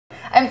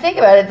I mean, think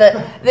about it.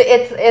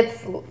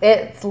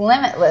 It's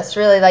limitless,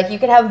 really. Like you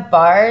could have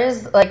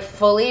bars like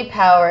fully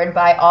powered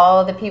by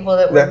all the people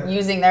that were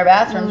using their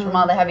bathrooms from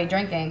all the heavy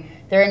drinking.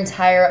 Their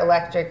entire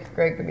electric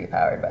grid could be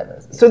powered by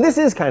those people. So this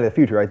is kind of the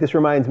future, right? This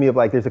reminds me of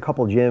like there's a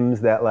couple gyms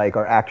that like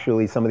are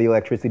actually, some of the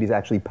electricity is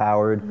actually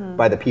powered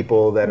by the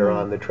people that are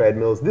on the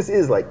treadmills. This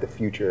is like the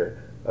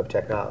future of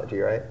technology,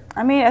 right?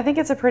 I mean, I think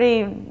it's a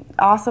pretty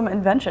awesome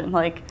invention.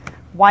 Like,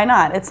 why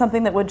not? It's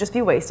something that would just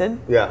be wasted.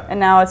 Yeah. And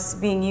now it's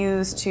being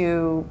used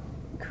to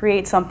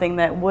create something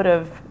that would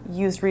have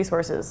used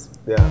resources.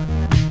 Yeah.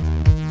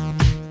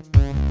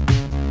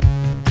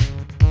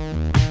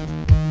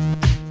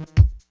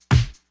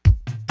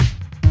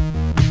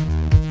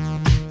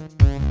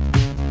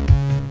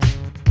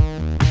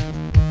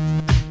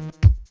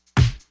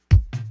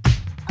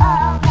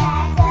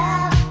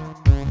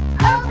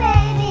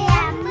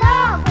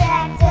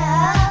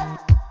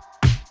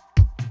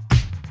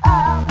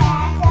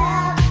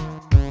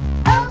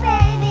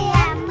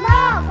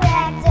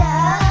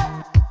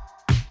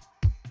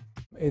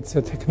 It's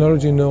a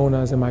technology known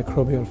as a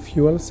microbial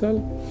fuel cell,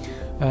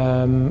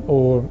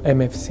 or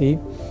MFC,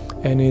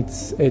 and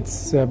it's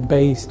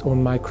based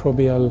on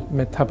microbial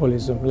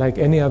metabolism, like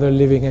any other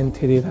living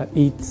entity that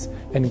eats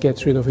and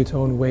gets rid of its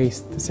own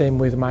waste, the same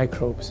with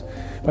microbes.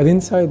 But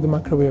inside the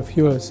microbial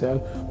fuel cell,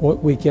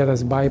 what we get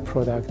as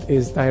byproduct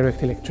is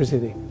direct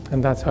electricity,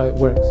 and that's how it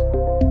works.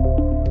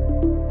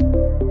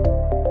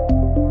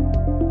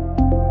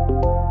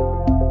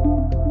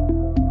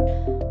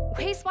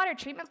 Wastewater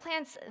treatment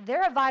plants,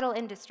 they're a vital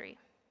industry.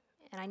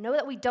 And I know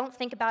that we don't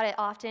think about it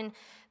often,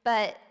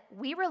 but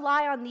we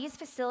rely on these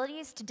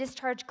facilities to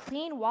discharge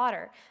clean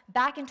water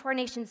back into our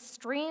nation's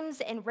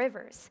streams and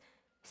rivers.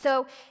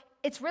 So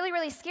it's really,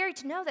 really scary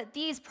to know that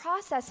these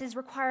processes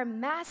require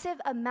massive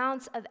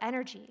amounts of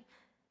energy.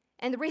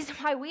 And the reason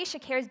why we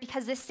should care is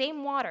because this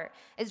same water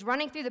is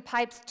running through the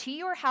pipes to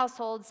your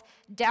households,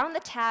 down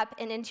the tap,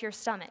 and into your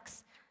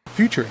stomachs.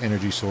 Future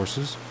energy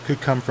sources could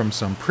come from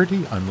some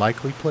pretty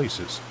unlikely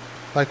places,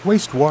 like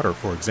wastewater,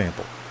 for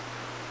example.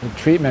 The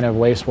treatment of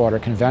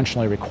wastewater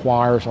conventionally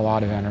requires a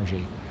lot of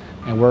energy,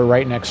 and we're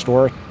right next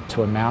door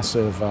to a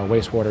massive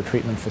wastewater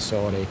treatment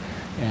facility,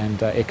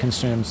 and it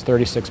consumes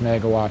 36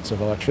 megawatts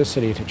of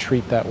electricity to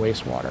treat that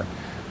wastewater.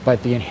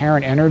 But the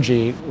inherent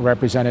energy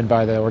represented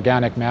by the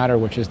organic matter,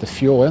 which is the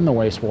fuel in the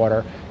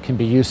wastewater, can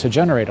be used to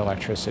generate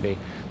electricity.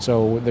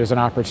 So there's an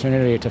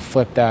opportunity to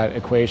flip that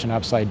equation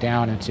upside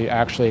down and to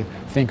actually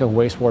think of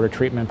wastewater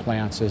treatment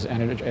plants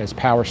as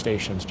power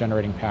stations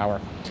generating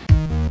power.